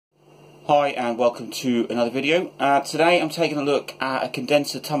Hi and welcome to another video. Today I'm taking a look at a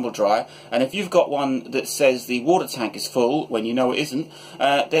condenser tumble dryer, and if you've got one that says the water tank is full when you know it isn't,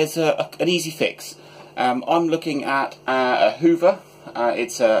 there's an easy fix. I'm looking at a Hoover.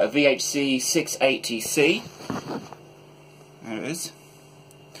 It's a VHC 680C. There it is.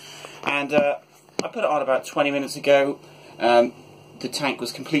 And I put it on about 20 minutes ago. The tank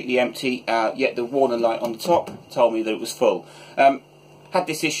was completely empty, yet the warning light on the top told me that it was full. Had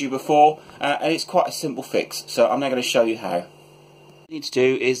this issue before, and it's quite a simple fix, so I'm now going to show you how. What you need to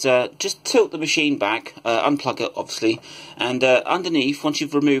do is just tilt the machine back, unplug it obviously, and underneath, once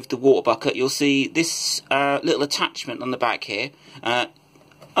you've removed the water bucket, you'll see this little attachment on the back here.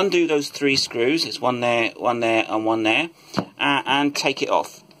 Undo those 3 screws, it's one there, and one there, and take it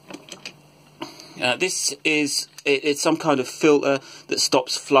off. It's some kind of filter that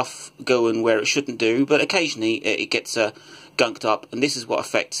stops fluff going where it shouldn't do, but occasionally it gets gunked up, and this is what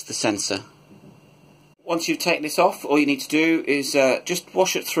affects the sensor. Once you've taken this off, all you need to do is just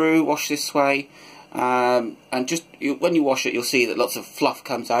wash it through, wash this way, and when you wash it, you'll see that lots of fluff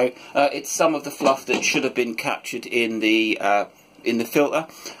comes out. It's some of the fluff that should have been captured in the filter,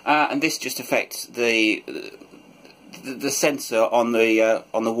 and this just affects the sensor on the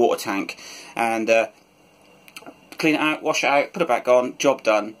water tank. And clean it out, wash it out, put it back on, job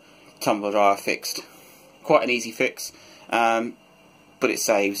done, tumble dryer fixed. Quite an easy fix, but it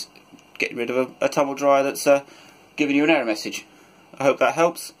saves getting rid of a tumble dryer that's giving you an error message. I hope that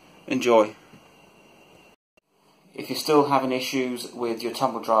helps. Enjoy. If you're still having issues with your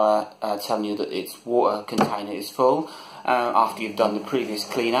tumble dryer telling you that its water container is full after you've done the previous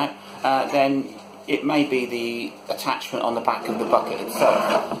clean out, then it may be the attachment on the back of the bucket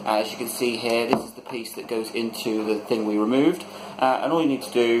itself. As you can see here, this is the piece that goes into the thing we removed, and all you need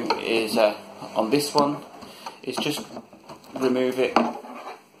to do is on this one is just remove it,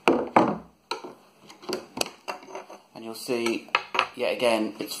 and you'll see yet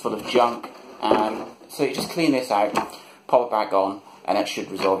again it's full of junk. So you just clean this out, pop it back on, and that should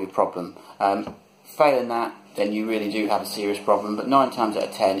resolve your problem. Failing that, then you really do have a serious problem, but 9 times out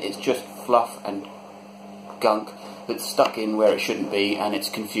of 10 it's just fluff and gunk that's stuck in where it shouldn't be, and it's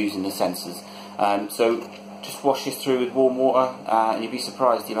confusing the sensors. So just wash this through with warm water, and you'll be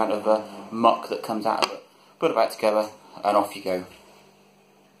surprised the amount of muck that comes out of it. Put it back together and off you go.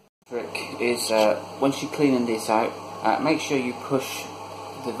 The trick is once you're cleaning this out, make sure you push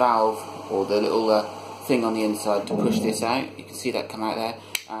the valve or the little thing on the inside to push this out. You can see that come out there.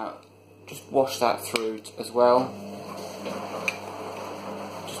 Just wash that through as well.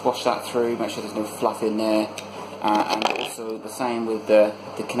 Just wash that through, make sure there's no fluff in there. And also the same with the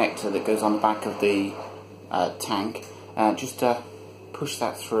connector that goes on the back of the tank. Just push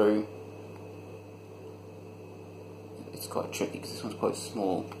that through. It's quite tricky because this one's quite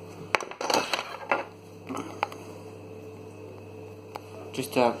small.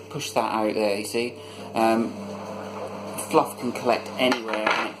 Just push that out there, you see. Fluff can collect anywhere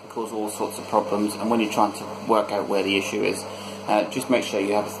and it can cause all sorts of problems, and when you're trying to work out where the issue is, just make sure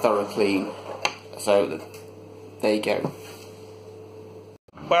you have a thorough clean. So there you go.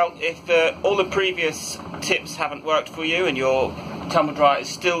 Well, if all the previous tips haven't worked for you and your tumble dryer is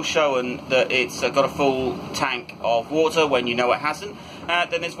still showing that it's got a full tank of water when you know it hasn't,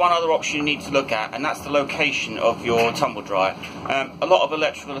 then there's one other option you need to look at, and that's the location of your tumble dryer. A lot of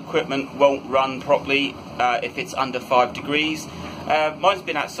electrical equipment won't run properly if it's under 5 degrees. Mine's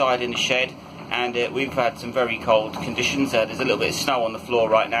been outside in the shed, and we've had some very cold conditions. There's a little bit of snow on the floor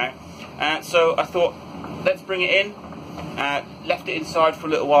right now, so I thought, let's bring it in. Left it inside for a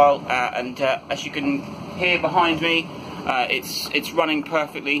little while, and as you can hear behind me, it's running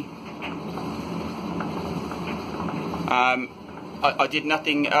perfectly. I did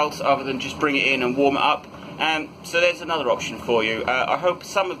nothing else other than just bring it in and warm it up. So there's another option for you. I hope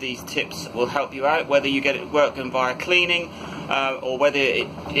some of these tips will help you out, whether you get it working via cleaning or whether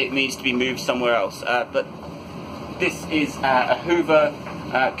it needs to be moved somewhere else. But this is a Hoover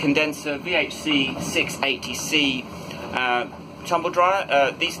condenser VHC 680C tumble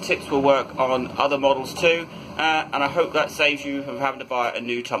dryer. These tips will work on other models too, and I hope that saves you from having to buy a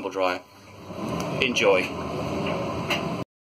new tumble dryer. Enjoy.